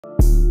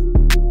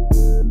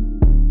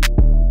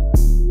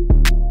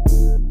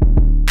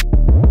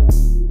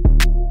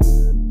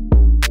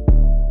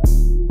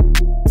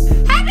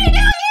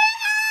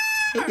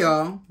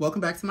Welcome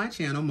back to my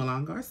channel,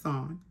 Milan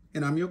Garcon,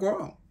 and I'm your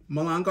girl,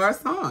 Milan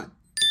Garcon.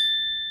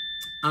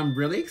 I'm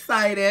really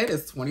excited.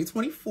 It's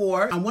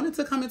 2024. I wanted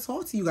to come and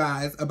talk to you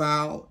guys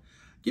about,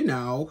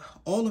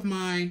 all of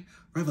my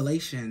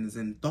revelations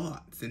and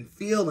thoughts and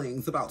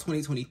feelings about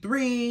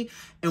 2023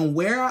 and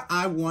where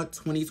I want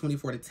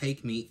 2024 to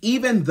take me,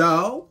 even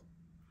though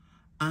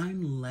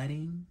I'm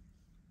letting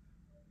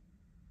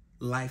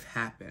life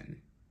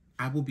happen.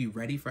 I will be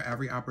ready for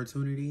every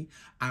opportunity.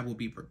 I will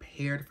be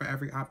prepared for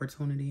every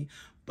opportunity,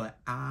 but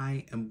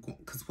I am going,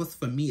 because what's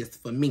for me is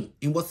for me,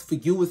 and what's for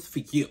you is for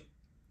you,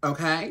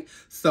 okay?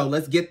 So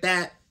let's get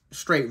that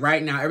straight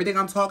right now. Everything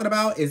I'm talking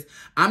about is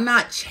I'm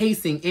not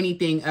chasing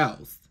anything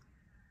else.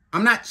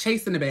 I'm not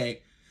chasing the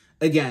bag.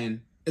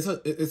 Again, it's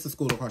a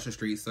school across the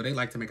street, so they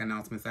like to make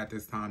announcements at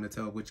this time to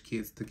tell which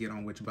kids to get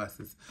on which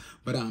buses.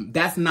 But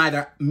that's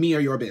neither me or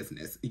your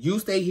business. You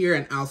stay here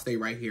and I'll stay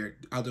right here.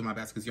 I'll do my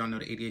best because y'all know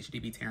the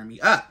ADHD be tearing me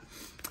up.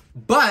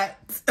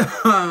 But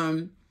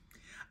I'm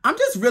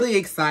just really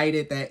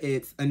excited that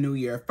it's a new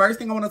year. First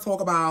thing I want to talk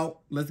about,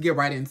 let's get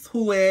right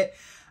into it.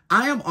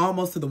 I am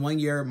almost to the 1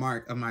 year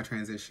mark of my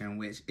transition,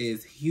 which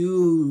is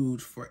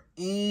huge for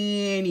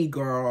any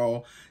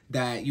girl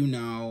that,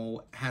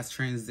 has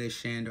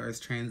transitioned or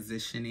is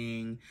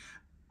transitioning.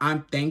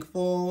 I'm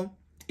thankful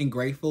and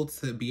grateful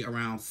to be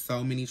around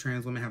so many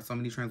trans women, have so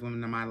many trans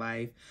women in my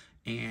life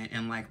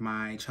and like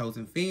my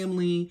chosen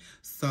family.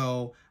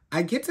 So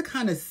I get to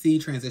kind of see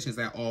transitions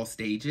at all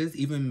stages.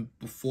 Even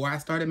before I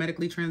started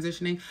medically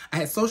transitioning, I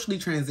had socially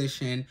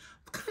transitioned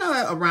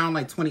kind of around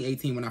like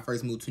 2018 when I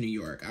first moved to New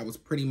York. I was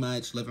pretty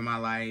much living my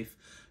life,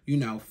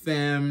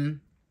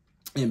 femme,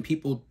 and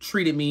people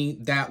treated me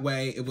that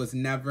way. It was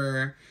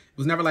never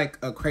like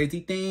a crazy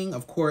thing.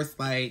 Of course,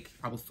 like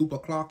I was super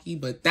clocky,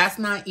 but that's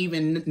not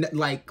even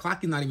like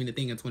clocky's not even the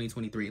thing in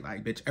 2023.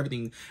 Like, bitch,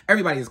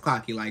 everybody is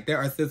clocky. Like there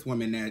are cis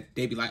women that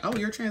they be like, oh,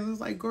 you're trans. It's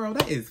like, girl,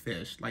 that is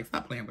fish. Like,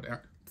 stop playing with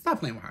her. Stop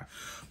playing with her.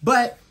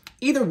 But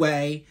either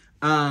way,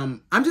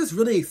 I'm just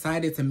really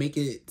excited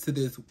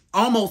to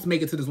almost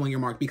make it to this 1 year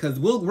mark, because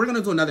we're going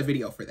to do another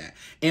video for that.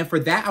 And for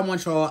that, I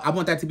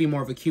want that to be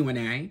more of a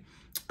Q&A.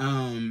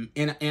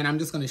 And I'm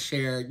just going to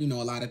share, a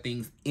lot of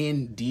things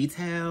in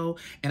detail.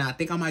 And I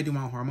think I might do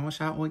my hormone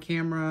shot on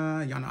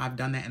camera. Y'all know I've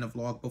done that in a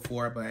vlog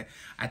before, but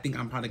I think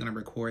I'm probably going to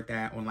record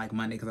that on like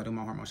Monday, because I do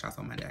my hormone shots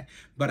on Monday.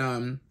 But,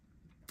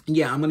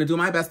 yeah, I'm going to do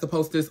my best to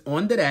post this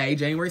on the day.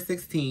 January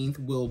 16th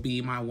will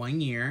be my 1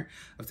 year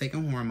of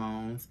taking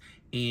hormones.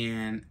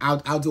 And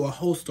I'll do a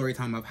whole story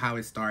time of how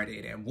it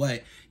started and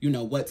what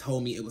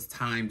told me it was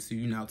time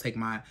to, take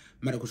my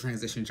medical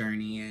transition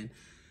journey and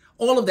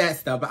all of that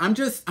stuff. But I'm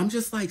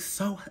just like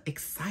so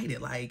excited.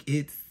 Like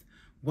it's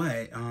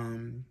what?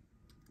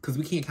 Because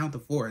we can't count the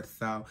fourth.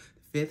 So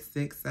 5th,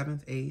 6th,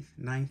 7th, 8th,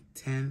 9th,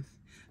 10th,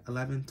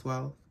 11th,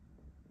 12th,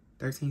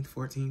 13th,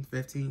 14th,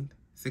 15th,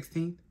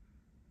 16th.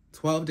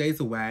 12 days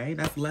away.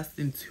 That's less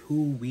than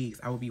 2 weeks.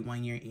 I will be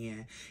 1 year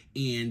in.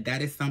 And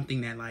that is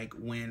something that, like,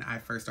 when I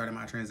first started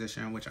my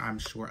transition, which I'm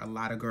sure a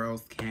lot of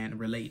girls can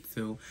relate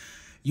to,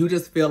 you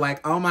just feel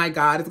like, oh my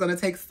God, it's going to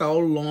take so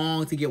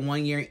long to get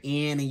 1 year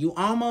in. And you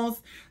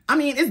almost,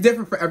 it's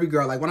different for every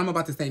girl. Like, what I'm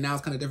about to say now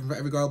is kind of different for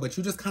every girl. But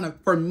you just kind of,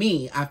 for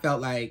me, I felt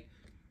like,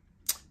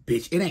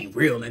 bitch, it ain't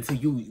real until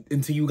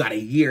you got a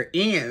year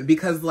in.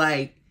 Because,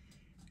 like,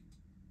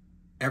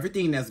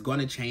 everything that's going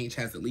to change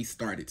has at least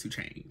started to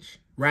change.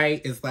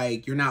 Right? It's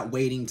like you're not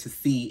waiting to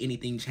see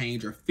anything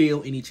change or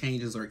feel any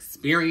changes or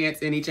experience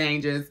any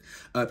changes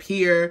up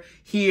here,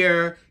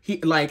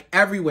 like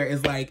everywhere.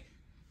 It's like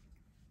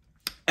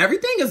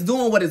everything is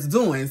doing what it's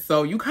doing.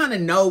 So you kind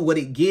of know what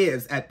it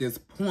gives at this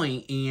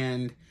point,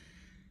 and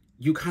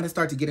you kind of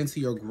start to get into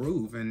your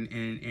groove and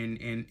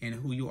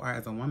who you are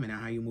as a woman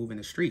and how you move in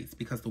the streets,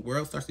 because the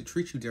world starts to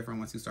treat you different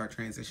once you start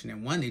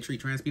transitioning. One, they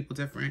treat trans people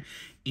different.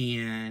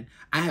 And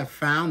I have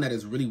found that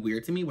is really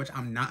weird to me, which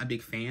I'm not a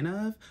big fan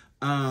of.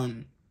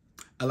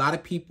 A lot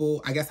of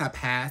people, I guess I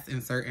pass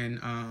in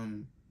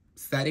certain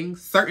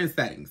settings,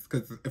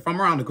 because if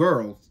I'm around the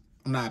girls,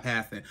 I'm not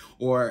passing.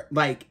 Or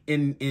like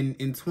in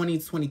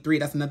 2023,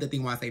 that's another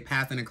thing why I say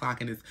passing and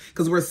clocking is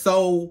because we're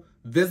so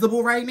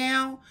visible right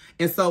now.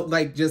 And so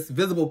like just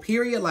visible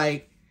period,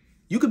 like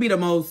you could be the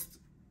most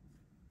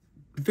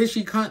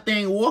fishy cunt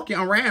thing walking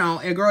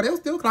around and girl, they'll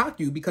still clock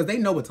you because they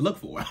know what to look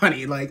for,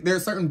 honey. Like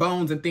there's certain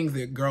bones and things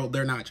that, girl,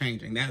 they're not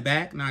changing. That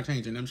back, not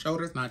changing. Them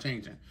shoulders, not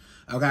changing.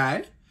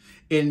 Okay?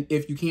 And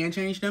if you can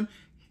change them,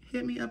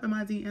 hit me up in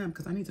my DM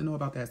because I need to know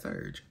about that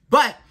surge.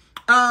 But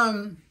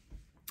I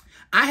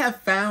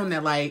have found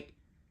that, like,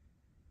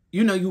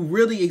 you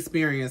really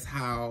experience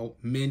how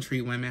men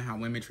treat women, how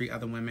women treat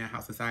other women,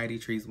 how society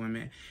treats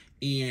women.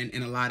 And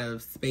in a lot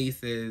of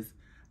spaces,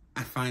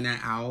 I find that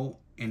out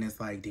and it's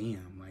like,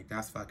 damn, like,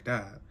 that's fucked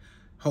up.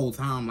 Whole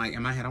time, like,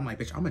 in my head, I'm like,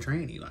 bitch, I'm a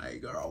tranny.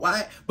 Like, girl,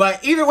 what?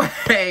 But either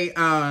way,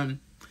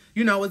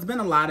 it's been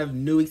a lot of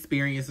new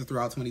experiences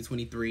throughout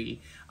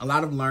 2023, a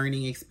lot of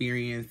learning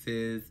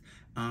experiences.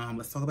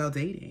 Let's talk about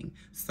dating.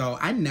 So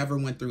I never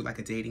went through like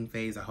a dating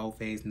phase, a whole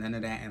phase, none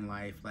of that in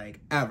life, like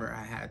ever.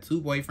 I had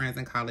 2 boyfriends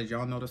in college.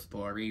 Y'all know the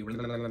story, blah,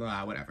 blah, blah,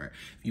 blah, whatever.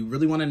 If you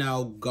really want to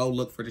know, go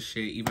look for the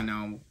shit, even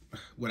though,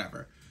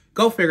 whatever.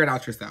 Go figure it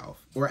out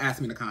yourself or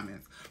ask me in the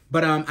comments.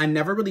 But I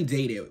never really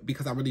dated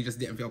because I really just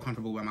didn't feel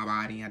comfortable with my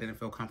body. I didn't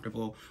feel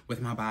comfortable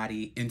with my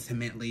body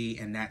intimately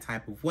in that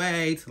type of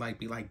way to like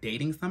be like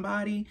dating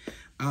somebody.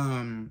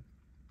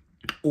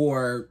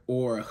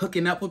 Or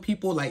hooking up with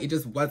people. Like, it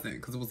just wasn't,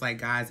 because it was like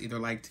guys either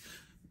liked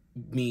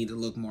me to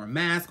look more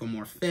mask or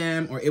more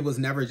femme, or it was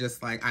never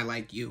just like, I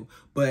like you.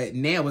 But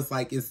now it's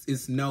like,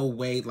 it's no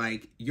way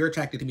like you're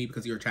attracted to me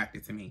because you're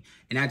attracted to me,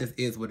 and that just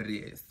is what it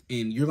is.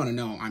 And you're gonna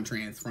know I'm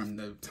trans from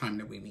the time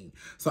that we meet.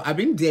 So I've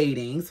been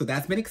dating, so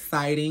that's been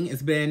exciting.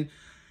 It's been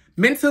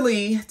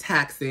mentally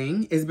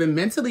taxing, it's been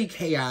mentally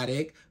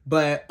chaotic,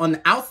 but on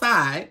the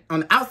outside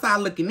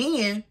looking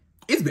in,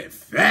 it's been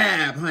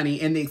fab, honey,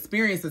 and the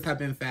experiences have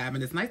been fab,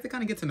 and it's nice to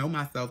kind of get to know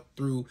myself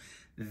through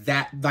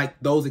that, like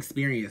those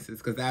experiences,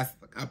 because that's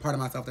a part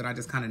of myself that I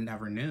just kind of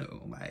never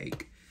knew.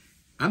 Like,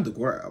 I'm the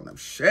girl, I'm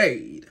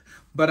shade.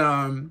 But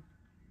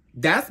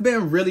that's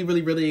been really,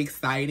 really, really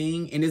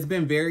exciting, and it's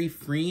been very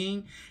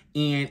freeing,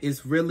 and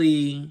it's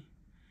really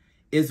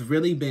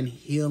been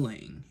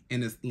healing,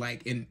 and it's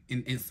like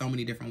in so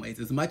many different ways.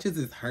 As much as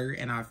it's hurt,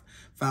 and I've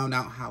found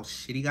out how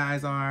shitty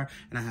guys are,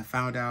 and I have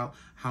found out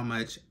how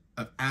much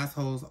of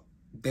assholes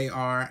they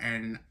are,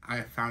 and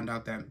I found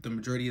out that the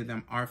majority of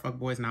them are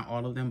fuckboys, not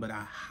all of them, but a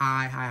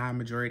high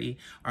majority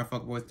are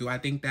fuckboys. Do I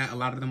think that a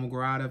lot of them will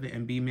grow out of it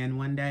and be men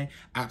one day?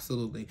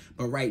 Absolutely.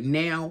 But right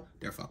now,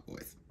 they're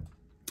fuckboys.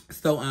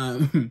 So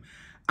I'm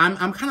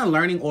kind of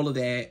learning all of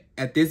that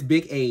at this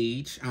big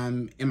age.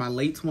 I'm in my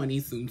late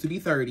 20s, soon to be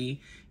 30,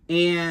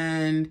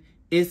 and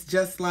it's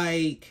just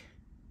like,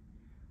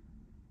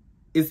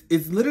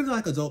 it's literally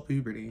like adult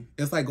puberty.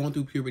 It's like going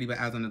through puberty, but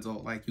as an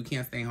adult. Like, you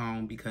can't stay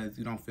home because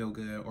you don't feel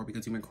good or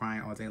because you've been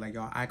crying all day. Like,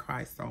 y'all, I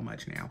cry so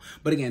much now.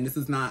 But again, this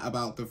is not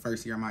about the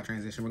first year of my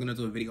transition. We're going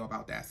to do a video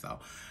about that.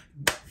 So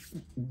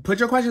put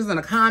your questions in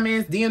the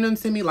comments, DM them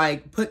to me,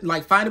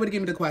 find a way to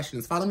give me the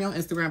questions. Follow me on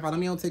Instagram, follow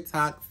me on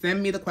TikTok,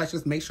 send me the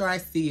questions, make sure I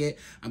see it.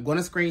 I'm going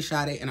to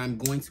screenshot it, and I'm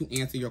going to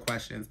answer your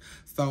questions.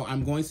 So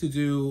I'm going to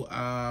do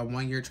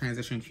 1 year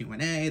transition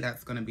Q&A.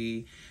 That's going to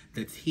be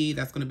the tea.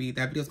 That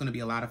video's going to be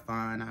a lot of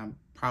fun. I'm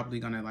probably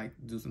going to like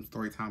do some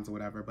story times or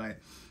whatever, but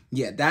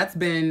yeah, that's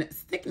been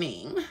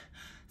sickening.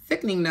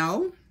 Sickening,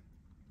 no.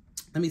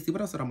 Let me see,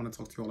 what else did I want to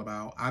talk to you all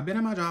about? I've been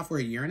at my job for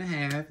 1.5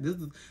 years. This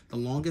is the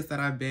longest that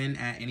I've been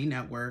at any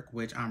network,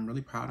 which I'm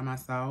really proud of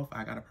myself.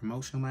 I got a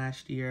promotion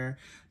last year.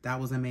 That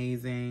was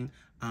amazing.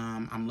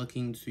 I'm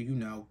looking to, you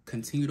know,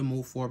 continue to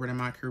move forward in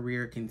my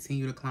career,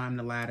 continue to climb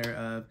the ladder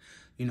of,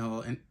 you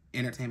know,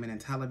 entertainment and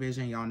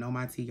television. Y'all know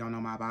my tea, y'all know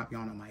my bop,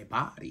 y'all know my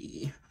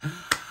body.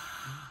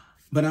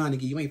 But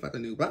nigga, you ain't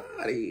fucking new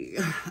body.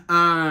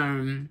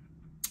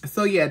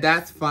 So yeah,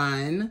 that's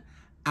fun.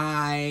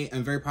 I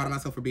am very proud of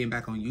myself for being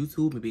back on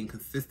YouTube and being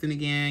consistent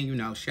again. You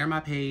know, share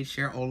my page,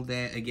 share all of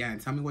that. Again,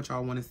 tell me what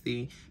y'all want to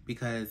see,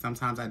 because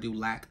sometimes I do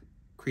lack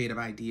creative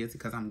ideas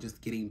because I'm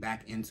just getting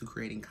back into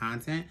creating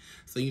content.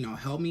 So, you know,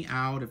 help me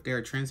out. If there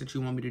are trends that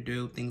you want me to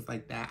do, things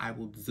like that, I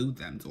will do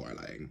them,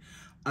 darling.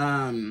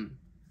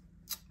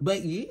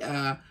 But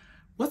yeah,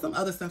 what's some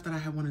other stuff that I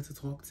had wanted to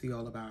talk to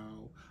y'all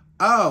about?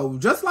 Oh,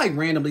 just like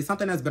randomly,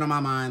 something that's been on my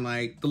mind,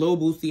 like the Lil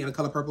Boosie and the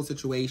Color Purple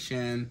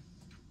situation.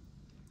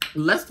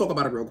 Let's talk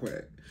about it real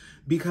quick,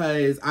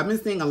 because I've been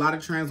seeing a lot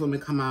of trans women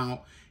come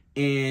out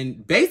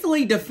and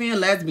basically defend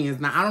lesbians.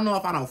 Now, I don't know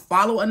if I don't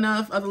follow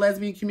enough of the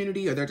lesbian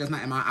community or they're just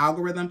not in my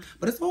algorithm,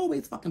 but it's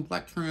always fucking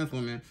black trans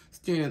women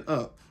standing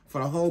up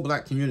for the whole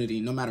black community,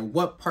 no matter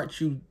what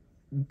part you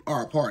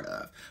are a part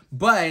of.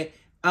 But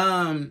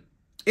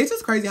it's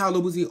just crazy how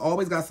Lil Boosie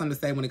always got something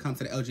to say when it comes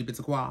to the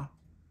LGBTQIA,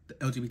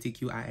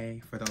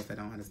 for those that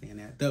don't understand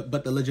that.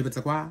 But the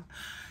LGBTQI,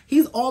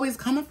 he's always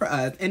coming for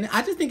us. And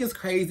I just think it's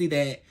crazy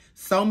that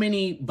so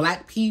many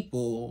black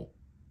people,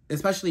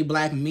 especially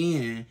black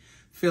men,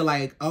 feel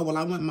like, oh, well,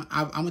 I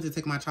went to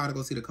take my child to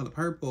go see The Color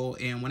Purple,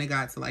 and when it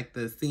got to like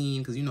the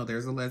scene, because you know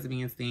there's a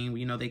lesbian scene where,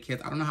 you know, they kiss.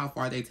 I don't know how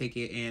far they take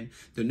it in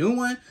the new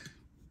one,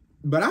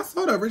 but I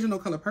saw the original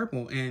Color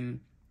Purple, and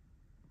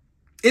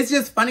it's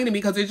just funny to me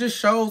because it just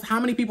shows how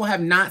many people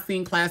have not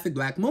seen classic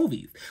black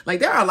movies.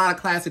 Like, there are a lot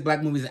of classic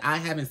black movies that I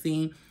haven't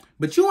seen,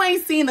 but you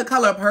ain't seen The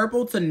Color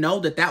Purple to know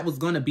that that was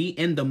going to be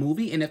in the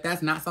movie. And if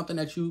that's not something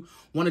that you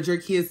wanted your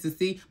kids to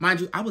see, mind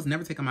you, I was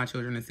never taking my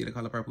children to see The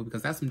Color Purple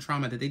because that's some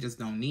trauma that they just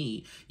don't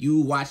need. You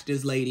watch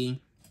this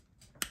lady,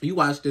 you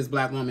watch this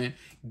black woman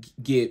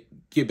get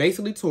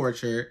basically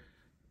tortured,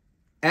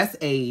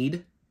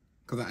 S-A'd,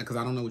 because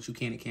I don't know what you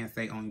can and can't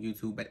say on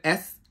YouTube, but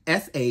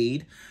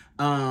S-A'd.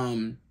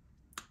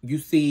 You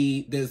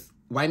see this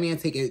white man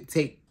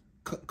take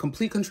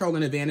complete control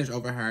and advantage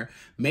over her,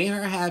 made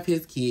her have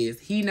his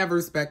kids. He never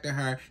respected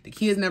her. The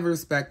kids never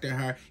respected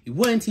her. He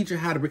wouldn't teach her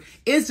how to breathe.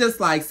 It's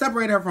just like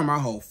separated her from her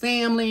whole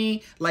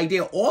family. Like,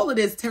 did all of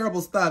this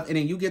terrible stuff. And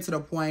then you get to the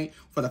point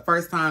for the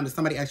first time that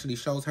somebody actually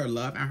shows her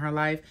love in her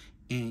life,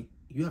 and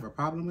You have a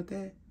problem with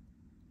that?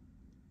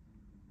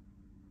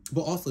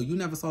 But also, you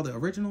never saw the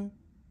original?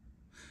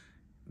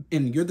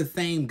 And you're the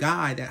same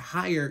guy that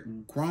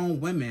hired grown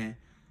women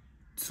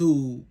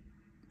to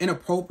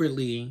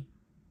inappropriately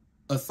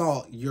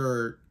assault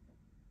your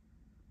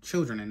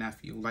children and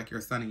nephew, like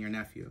your son and your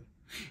nephew.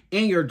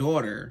 And your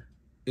daughter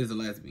is a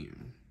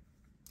lesbian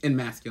and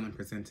masculine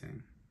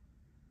presenting.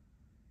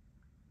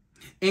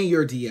 And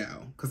your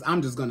DL, because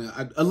I'm just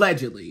gonna,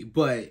 allegedly,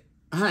 but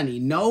honey,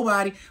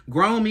 nobody,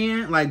 grown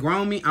men,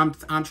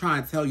 I'm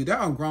trying to tell you, there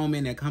are grown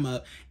men that come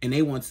up and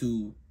they want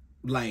to,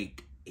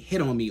 like,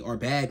 hit on me or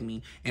bag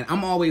me. And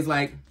I'm always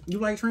like, you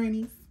like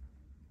trannies?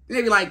 And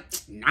they be like,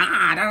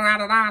 nah, da da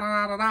da da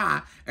da da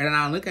da. And then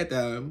I'll look at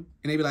them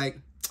and they be like,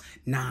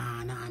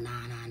 nah,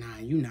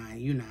 you not.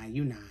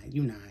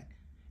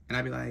 And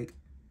I'd be like,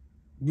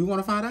 you want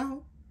to find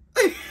out?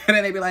 And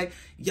then they be like,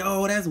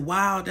 yo, that's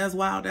wild.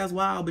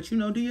 But, you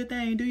know, do your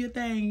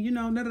thing, you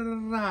know, da da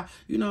da da.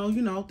 You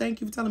know,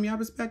 thank you for telling me. I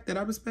respect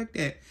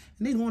that.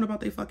 And they going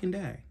about their fucking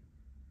day.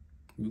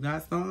 You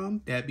got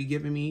some that be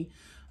giving me,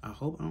 I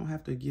hope I don't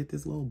have to get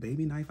this little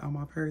baby knife out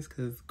my purse,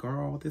 because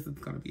girl, this is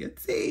gonna be a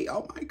tea.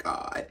 Oh my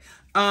God.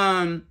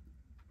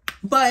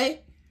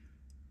 But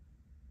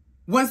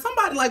when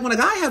somebody, like, when a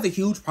guy has a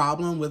huge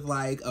problem with,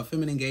 like, a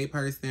feminine gay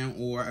person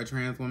or a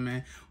trans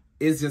woman,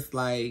 it's just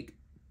like,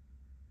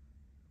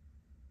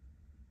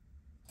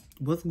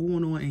 what's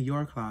going on in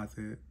your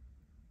closet?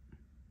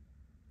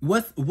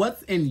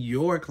 What's in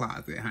your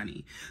closet,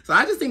 honey? So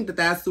I just think that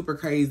that's super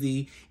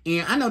crazy.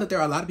 And I know that there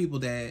are a lot of people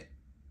that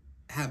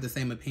have the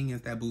same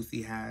opinions that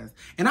Boosie has.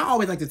 And I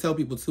always like to tell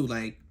people too,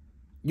 like,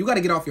 you got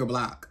to get off your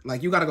block.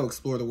 Like, you got to go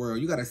explore the world.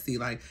 You got to see,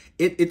 like,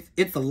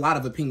 it's a lot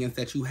of opinions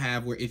that you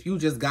have where if you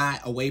just got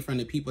away from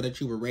the people that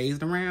you were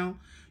raised around,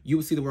 you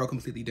would see the world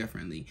completely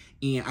differently.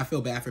 And I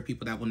feel bad for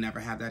people that will never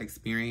have that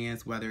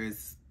experience, whether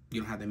it's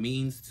you don't have the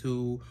means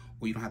to,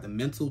 or you don't have the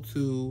mental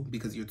to,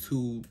 because you're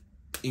too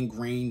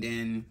ingrained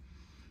in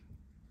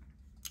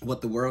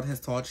what the world has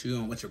taught you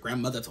and what your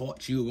grandmother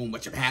taught you and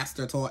what your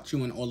pastor taught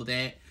you and all of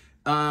that.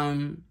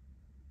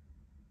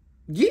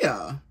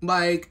 Yeah,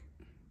 like,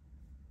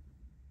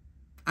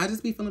 I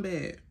just be feeling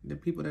bad. The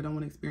people that don't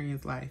want to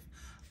experience life.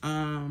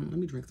 Let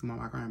me drink some of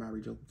my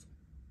cranberry juice.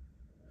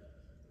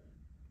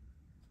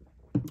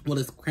 Well,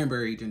 it's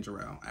cranberry ginger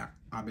ale.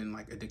 I've been,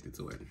 like, addicted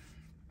to it.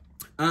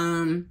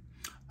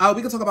 Oh,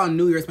 we can talk about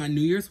New Year's. My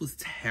New Year's was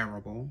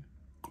terrible.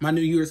 My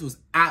New Year's was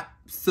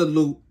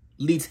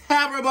absolutely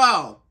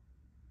terrible.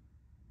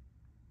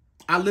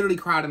 I literally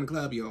cried in the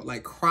club, yo.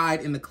 Like,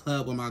 cried in the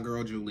club with my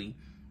girl, Julie.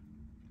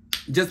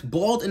 Just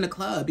bawled in the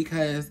club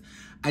because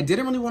I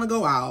didn't really want to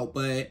go out,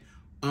 but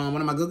one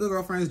of my good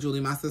girlfriends,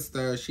 Julie, my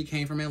sister, she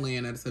came from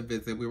Atlanta to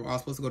visit. We were all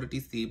supposed to go to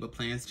DC, but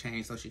plans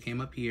changed, so she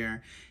came up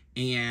here,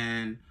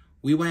 and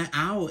we went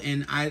out,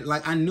 and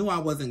I knew I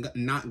wasn't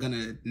not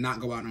gonna not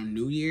go out on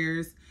New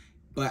Year's,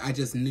 but I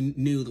just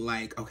knew,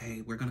 like,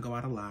 okay, we're gonna go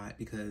out a lot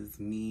because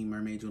me,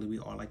 Mermaid, Julie, we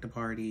all like to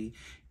party,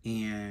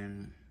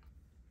 and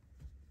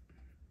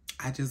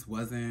I just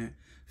wasn't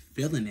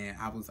feeling it.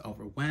 I was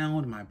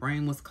overwhelmed. My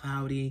brain was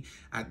cloudy.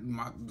 It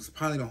was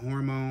probably the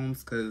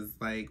hormones, because,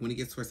 like, when it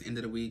gets towards the end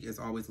of the week, it's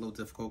always a little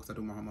difficult because I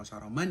do my hormone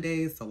shot on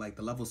Mondays. So, like,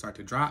 the levels start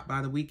to drop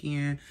by the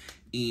weekend,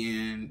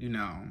 and, you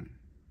know,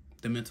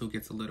 the mental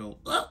gets a little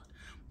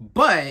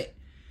but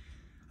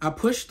I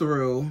pushed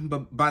through.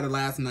 But by the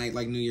last night,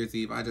 like New Year's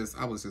Eve, I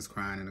was just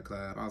crying in the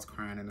club. I was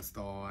crying in the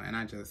store, and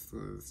I just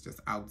was just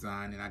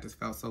outdone, and I just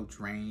felt so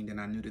drained, and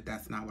I knew that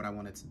that's not what I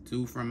wanted to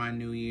do for my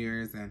New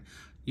Year's. And,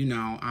 you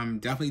know, I'm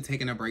definitely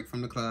taking a break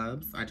from the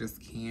clubs. I just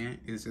can't.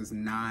 It's just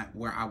not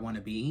where I want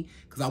to be,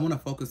 because I want to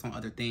focus on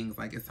other things.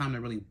 Like, it's time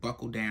to really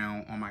buckle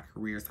down on my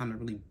career. It's time to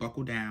really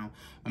buckle down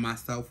on my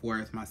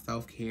self-worth, my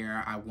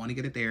self-care. I want to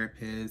get a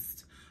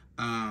therapist.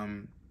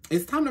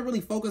 It's time to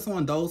really focus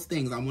on those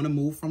things. I want to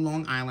move from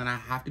Long Island. I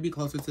have to be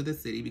closer to the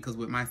city, because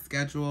with my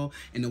schedule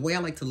and the way I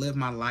like to live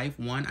my life,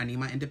 one, I need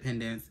my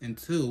independence, and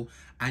two,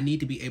 I need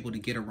to be able to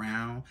get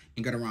around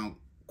and get around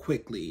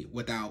quickly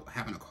without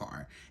having a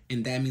car.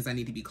 And that means I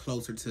need to be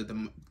closer to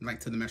the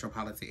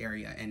metropolitan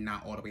area and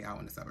not all the way out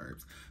in the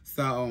suburbs.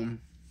 So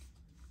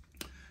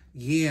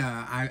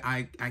yeah,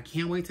 I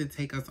can't wait to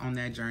take us on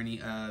that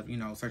journey of, you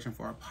know, searching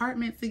for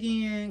apartments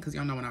again. Because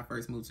y'all know when I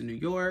first moved to New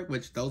York,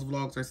 which those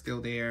vlogs are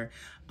still there,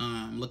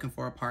 looking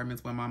for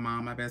apartments with my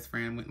mom, my best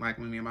friend,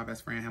 when me and my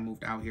best friend have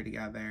moved out here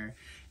together.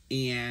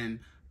 And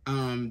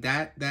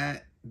that's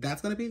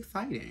going to be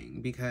exciting,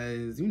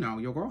 because, you know,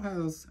 your girl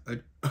has a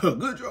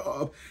good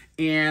job,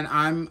 and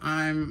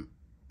I'm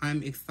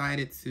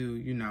excited to,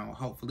 you know,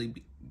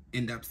 hopefully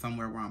end up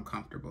somewhere where I'm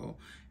comfortable.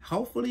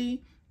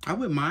 Hopefully, I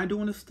wouldn't mind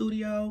doing a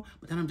studio,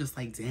 but then I'm just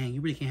like, dang,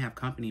 you really can't have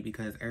company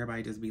because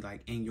everybody just be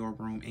like in your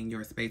room, in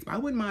your space. But I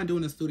wouldn't mind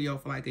doing a studio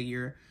for like a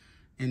year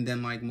and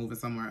then like moving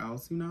somewhere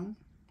else, you know?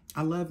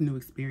 I love new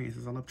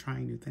experiences. I love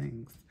trying new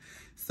things.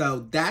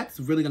 So that's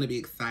really going to be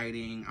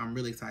exciting. I'm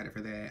really excited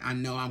for that. I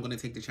know I'm going to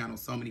take the channel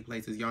so many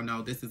places. Y'all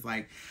know this is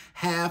like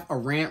half a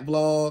rant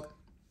vlog,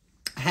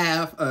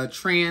 half a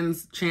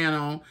trans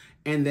channel,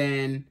 and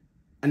then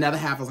another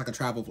half is like a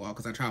travel vlog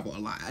because I travel a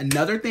lot.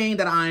 Another thing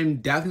that I'm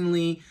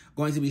definitely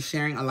going to be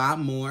sharing a lot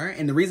more,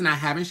 and the reason I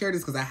haven't shared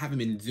is because I haven't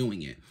been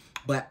doing it,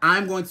 but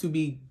I'm going to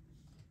be...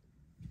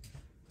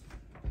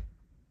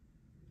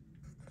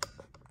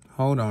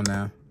 Hold on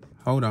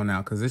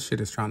now, because this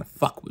shit is trying to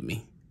fuck with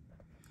me.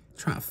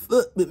 I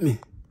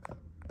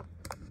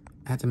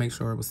had to make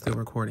sure it was still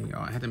recording,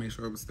 y'all. I had to make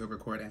sure it was still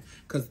recording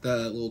because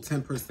the little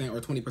 10%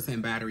 or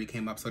 20% battery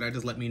came up, so that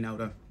just let me know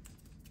to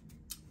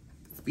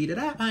speed it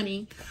up,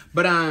 honey.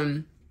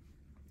 But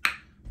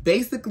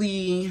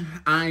basically,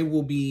 I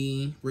will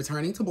be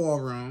returning to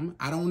ballroom.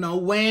 I don't know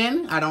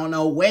when, I don't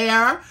know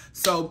where.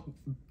 So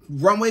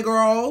runway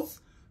girls,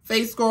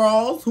 face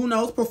girls, who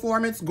knows,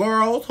 performance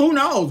girls, who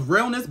knows,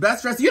 realness,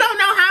 best dress. You don't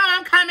know how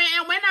I'm coming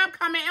and when I'm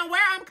coming and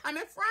where I'm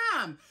coming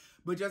from.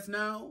 But just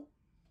know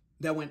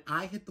that when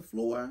I hit the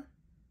floor,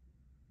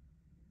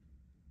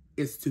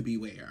 it's to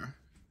beware.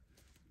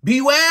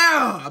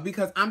 Beware!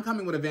 Because I'm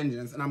coming with a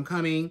vengeance, and I'm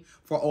coming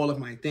for all of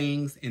my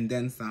things and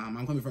then some.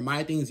 I'm coming for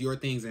my things, your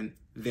things, and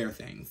their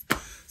things.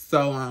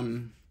 So,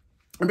 I'm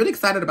really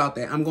excited about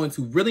that. I'm going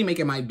to really make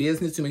it my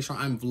business to make sure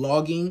I'm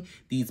vlogging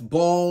these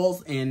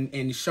balls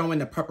and showing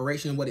the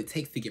preparation, what it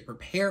takes to get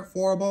prepared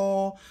for a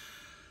ball.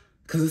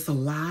 Because it's a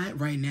lot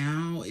right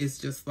now. It's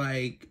just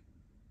like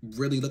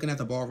really looking at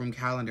the ballroom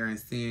calendar and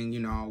seeing, you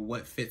know,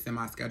 what fits in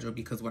my schedule.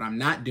 Because what I'm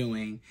not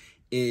doing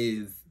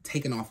is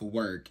taking off of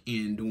work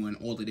and doing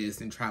all of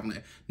this and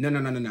traveling.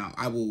 No.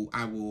 I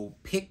will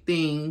pick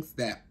things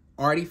that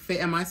already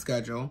fit in my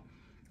schedule,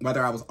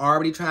 whether I was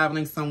already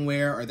traveling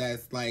somewhere or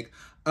that's like,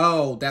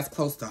 oh, that's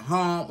close to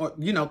home, or,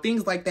 you know,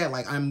 things like that.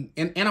 Like I'm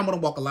going to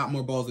walk a lot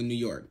more balls in New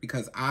York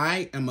because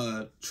I am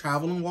a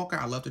traveling walker.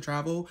 I love to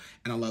travel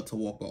and I love to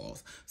walk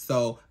balls.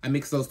 So I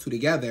mix those two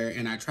together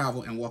and I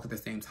travel and walk at the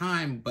same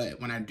time. But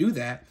when I do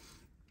that,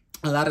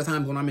 a lot of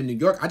times when I'm in New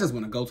York, I just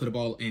want to go to the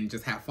ball and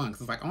just have fun.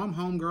 Cause it's like, oh, I'm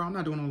home, girl. I'm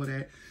not doing all of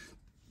that.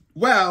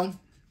 Well,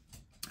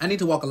 I need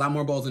to walk a lot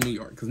more balls in New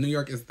York because New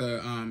York is the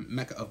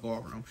mecca of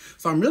ballroom.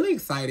 So I'm really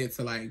excited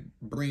to like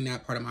bring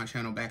that part of my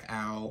channel back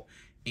out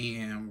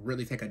and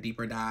really take a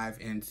deeper dive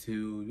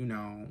into, you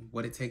know,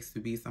 what it takes to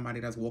be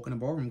somebody that's walking the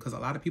ballroom. Because a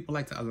lot of people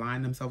like to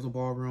align themselves with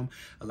ballroom.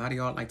 A lot of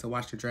y'all like to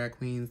watch the drag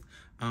queens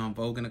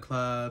vogue in the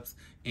clubs.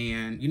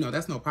 And, you know,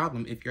 that's no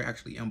problem if you're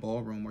actually in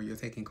ballroom or you're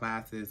taking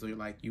classes or you're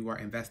like you are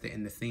invested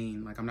in the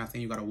scene. Like, I'm not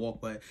saying you gotta walk,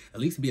 but at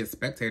least be a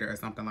spectator or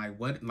something. Like,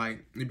 what?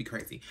 Like, it'd be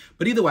crazy.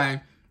 But either way,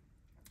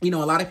 you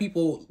know, a lot of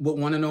people would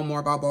want to know more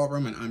about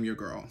ballroom, and I'm your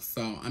girl.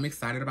 So I'm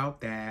excited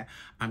about that.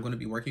 I'm going to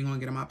be working on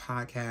getting my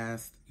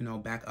podcast, you know,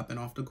 back up and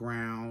off the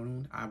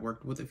ground. I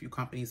worked with a few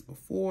companies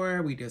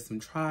before. We did some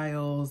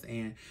trials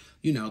and,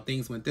 you know,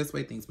 things went this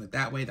way, things went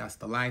that way. That's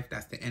the life.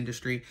 That's the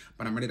industry.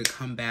 But I'm ready to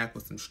come back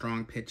with some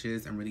strong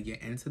pitches and really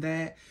get into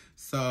that.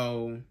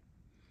 So,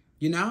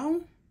 you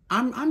know,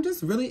 I'm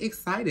just really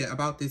excited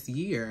about this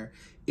year.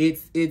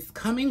 It's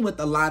coming with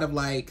a lot of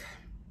like...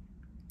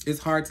 It's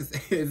hard to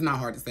say, it's not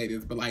hard to say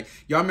this, but like,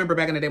 y'all remember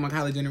back in the day when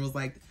Kylie Jenner was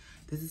like,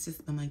 this has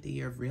just been like the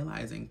year of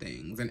realizing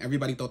things. And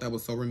everybody thought that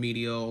was so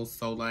remedial,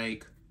 so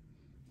like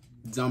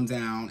dumbed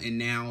down. And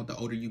now the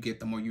older you get,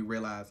 the more you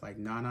realize like,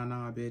 nah,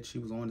 bitch, she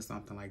was on to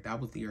something. Like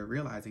that was the year of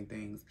realizing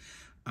things.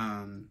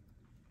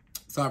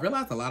 So I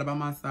realized a lot about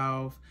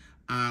myself.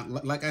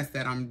 Like I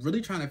said, I'm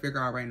really trying to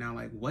figure out right now,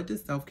 like, what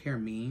does self-care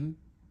mean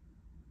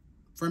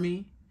for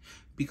me?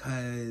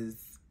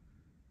 Because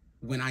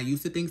when I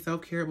used to think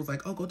self-care, it was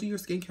like, oh, go do your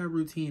skincare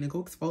routine and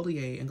go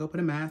exfoliate and go put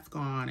a mask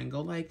on and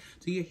go like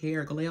do your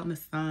hair, go lay out in the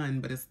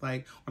sun. But it's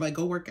like, or like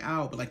go work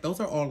out. But like those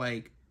are all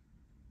like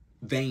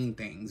vain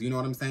things. You know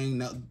what I'm saying?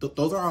 No,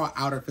 those are all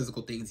outer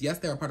physical things. Yes,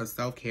 they're a part of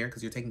self-care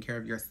because you're taking care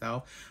of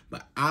yourself.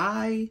 But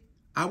I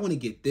want to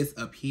get this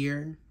up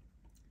here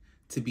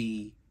to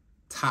be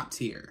top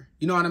tier.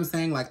 You know what I'm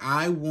saying? Like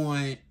I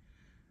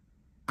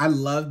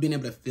love being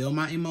able to feel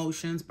my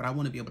emotions, but I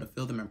want to be able to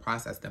feel them and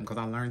process them because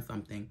I learned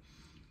something.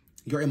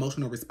 Your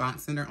emotional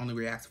response center only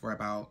reacts for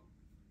about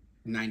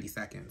 90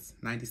 seconds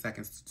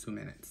to 2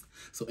 minutes.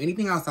 So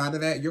anything outside of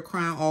that, you're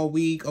crying all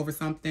week over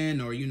something,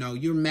 or, you know,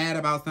 you're mad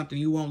about something,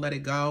 you won't let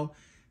it go.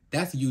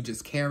 That's you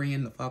just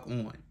carrying the fuck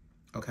on,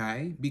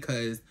 okay?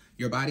 Because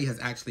your body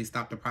has actually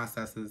stopped the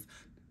processes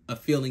of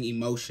feeling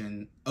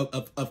emotion,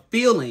 of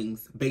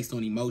feelings based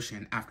on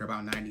emotion after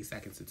about 90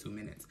 seconds to 2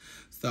 minutes.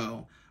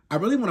 So I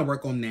really want to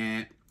work on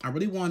that. I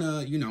really want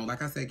to, you know,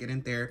 like I said, get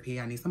in therapy.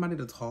 I need somebody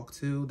to talk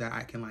to that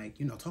I can, like,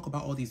 you know, talk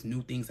about all these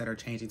new things that are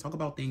changing. Talk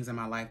about things in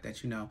my life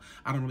that, you know,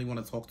 I don't really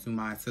want to talk to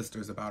my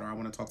sisters about, or I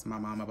want to talk to my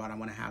mom about. I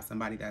want to have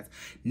somebody that's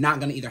not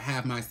going to either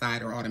have my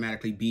side or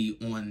automatically be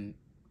on,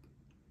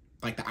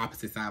 like, the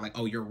opposite side. Like,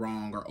 oh, you're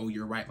wrong, or oh,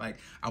 you're right. Like,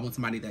 I want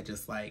somebody that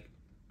just, like,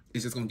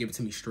 is just going to give it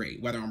to me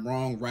straight. Whether I'm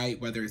wrong, right,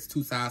 whether it's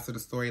two sides to the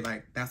story,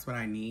 like, that's what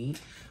I need.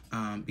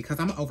 Because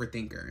I'm an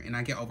overthinker, and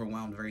I get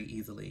overwhelmed very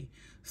easily.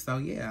 So,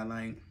 yeah,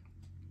 like,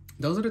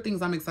 those are the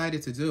things I'm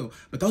excited to do.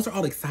 But those are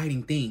all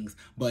exciting things.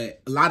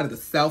 But a lot of the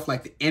self,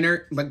 like the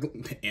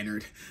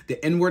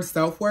inward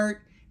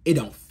self-work, it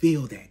don't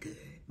feel that good.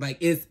 Like,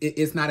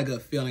 it's not a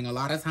good feeling. A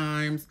lot of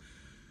times,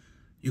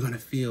 You're going to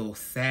feel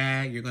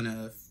sad. You're going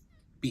to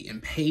be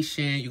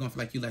impatient. You're going to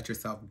feel like you let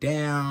yourself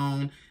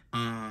down.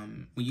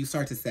 When you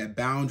start to set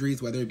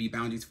boundaries, whether it be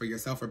boundaries for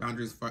yourself or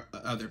boundaries for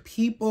other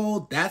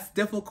people, that's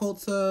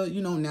difficult to,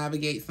 you know,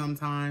 navigate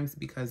sometimes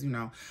because, you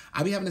know,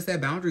 I be having to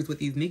set boundaries with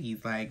these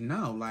niggas. Like,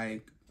 no,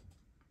 like,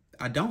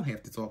 I don't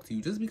have to talk to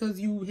you. Just because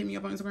you hit me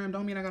up on Instagram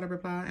don't mean I gotta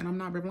reply, and I'm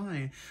not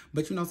replying.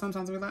 But, you know,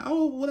 sometimes we're like,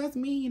 oh, well, that's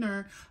mean,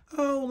 or,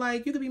 oh,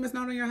 like, you could be missing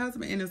out on your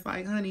husband. And it's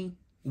like, honey,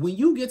 when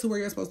you get to where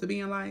you're supposed to be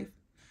in life,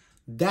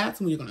 that's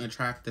when you're going to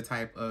attract the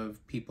type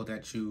of people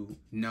that you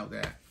know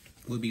that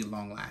will be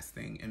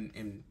long-lasting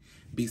and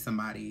be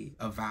somebody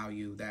of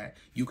value that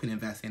you can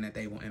invest in, that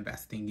they will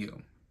invest in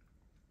you.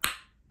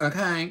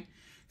 Okay?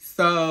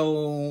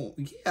 So,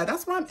 yeah,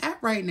 that's where I'm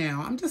at right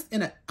now. I'm just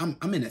in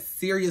I'm in a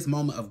serious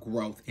moment of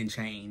growth and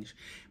change.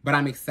 But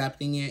I'm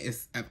accepting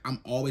it. I'm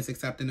always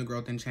accepting the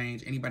growth and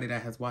change. Anybody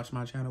that has watched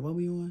my channel, what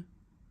were you on?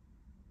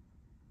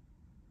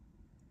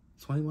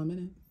 21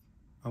 minutes?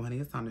 Oh, honey,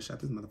 it's time to shut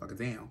this motherfucker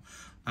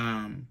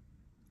down.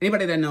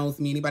 Anybody that knows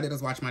me, anybody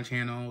that's watched my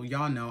channel,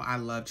 y'all know I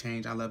love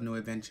change. I love new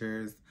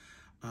adventures.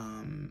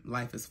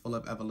 Life is full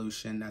of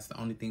evolution. That's the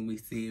only thing we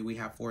see. We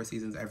have 4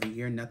 seasons every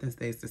year. Nothing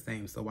stays the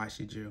same, so why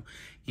should you?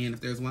 And if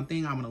there's one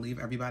thing I want to leave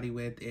everybody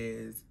with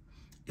is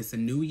it's a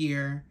new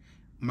year.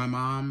 My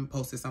mom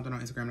posted something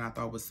on Instagram that I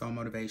thought was so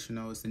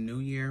motivational. It's a new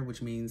year,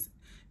 which means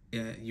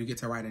you get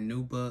to write a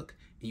new book,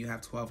 and you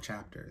have 12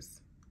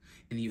 chapters.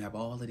 And you have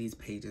all of these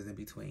pages in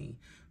between.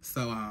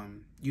 So,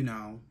 you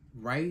know,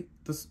 write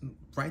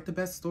the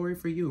best story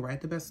for you.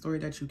 Write the best story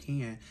that you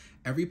can.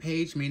 Every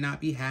page may not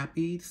be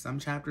happy. Some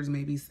chapters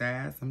may be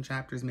sad. Some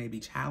chapters may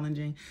be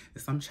challenging.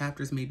 Some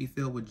chapters may be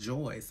filled with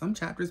joy. Some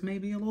chapters may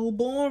be a little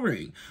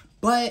boring.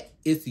 But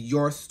it's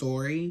your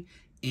story,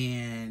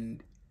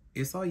 and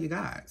it's all you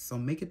got. So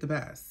make it the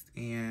best.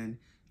 And,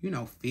 you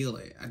know, feel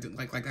it.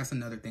 Like that's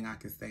another thing I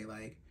could say.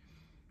 Like,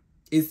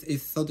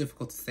 it's so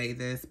difficult to say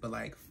this, but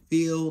like,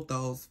 feel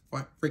those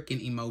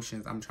freaking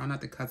emotions. I'm trying not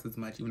to cuss as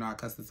much, even though I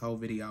cussed this whole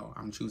video.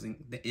 I'm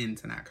choosing the end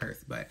to not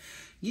curse. But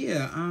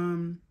yeah,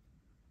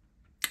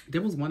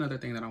 there was one other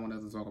thing that I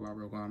wanted to talk about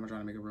real quick. I'm gonna try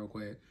to make it real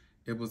quick.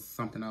 It was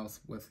something else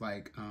with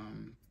like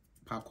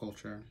pop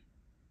culture.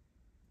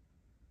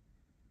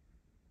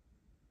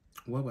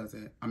 What was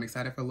it? I'm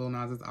excited for Lil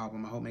Nas's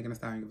album. I hope Megan Thee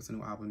Stallion gives us a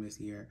new album this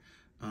year.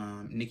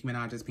 Nicki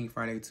Minaj's Pink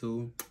Friday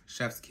 2,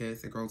 Chef's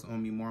Kiss. It grows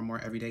on me more and more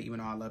every day, even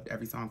though I loved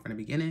every song from the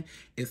beginning.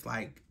 It's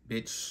like,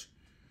 bitch,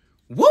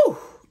 woo!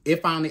 I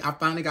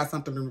finally got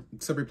something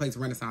to replace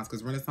Renaissance,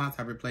 because Renaissance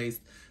had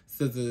replaced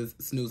SZA's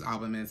Snooze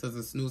album, and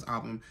SZA's Snooze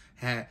album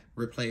had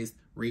replaced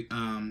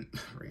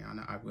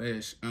Rihanna, I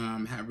wish,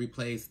 had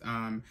replaced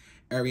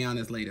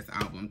Ariana's latest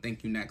album,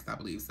 Thank You Next, I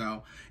believe.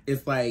 So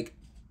it's like,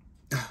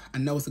 I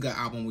know it's a good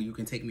album where you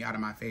can take me out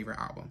of my favorite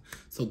album.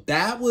 So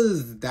that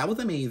was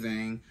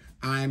amazing.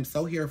 I'm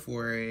so here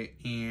for it.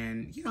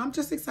 And, you know, I'm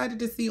just excited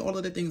to see all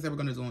of the things that we're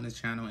going to do on this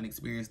channel and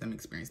experience them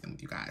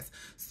with you guys.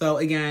 So,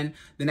 again,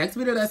 the next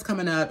video that's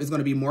coming up is going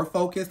to be more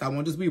focused. I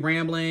won't just be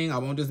rambling. I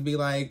won't just be,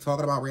 like,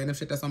 talking about random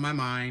shit that's on my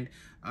mind.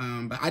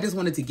 But I just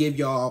wanted to give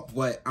y'all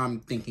what I'm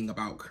thinking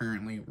about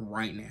currently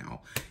right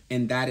now.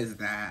 And that is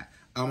that.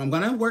 I'm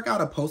going to work out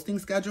a posting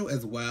schedule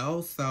as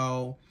well.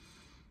 So,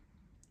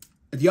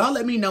 y'all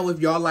let me know if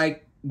y'all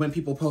like when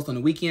people post on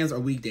the weekends or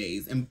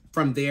weekdays. And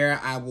from there,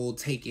 I will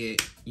take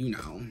it, you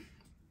know,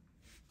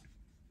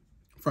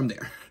 from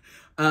there.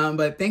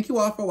 But thank you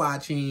all for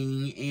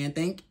watching.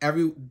 And I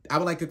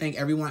would like to thank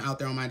everyone out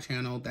there on my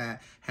channel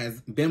that has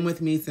been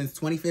with me since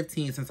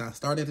 2015. Since I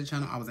started the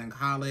channel, I was in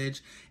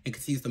college, and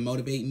continues to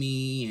motivate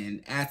me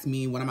and ask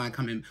me, when am I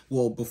coming?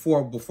 Well,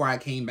 before I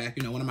came back,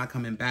 you know, when am I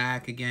coming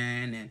back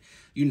again? And,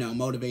 you know,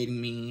 motivating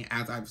me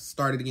as I've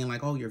started again,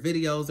 like, oh, your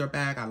videos are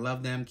back. I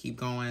love them. Keep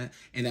going.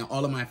 And then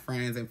all of my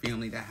friends and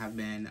family that have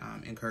been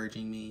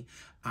encouraging me.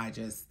 I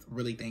just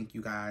really thank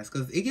you guys,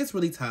 because it gets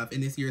really tough,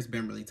 and this year's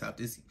been really tough.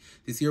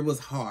 This year was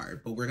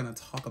hard, but we're going to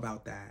talk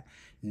about that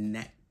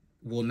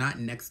well, not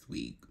next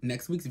week.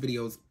 Next week's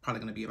video is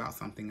probably going to be about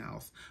something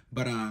else.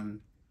 But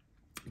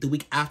the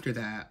week after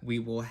that, we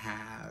will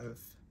have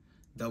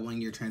the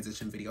 1-year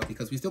transition video,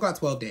 because we still got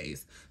 12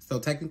 days. So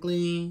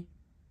technically,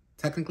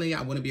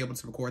 I wouldn't be able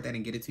to record that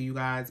and get it to you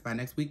guys by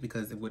next week,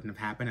 because it wouldn't have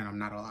happened, and I'm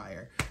not a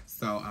liar.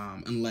 So,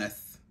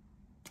 unless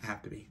I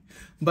have to be.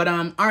 But,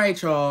 all right,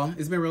 y'all.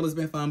 It's been real. It's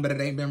been fun, but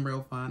it ain't been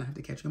real fun. I have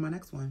to catch you in my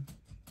next one.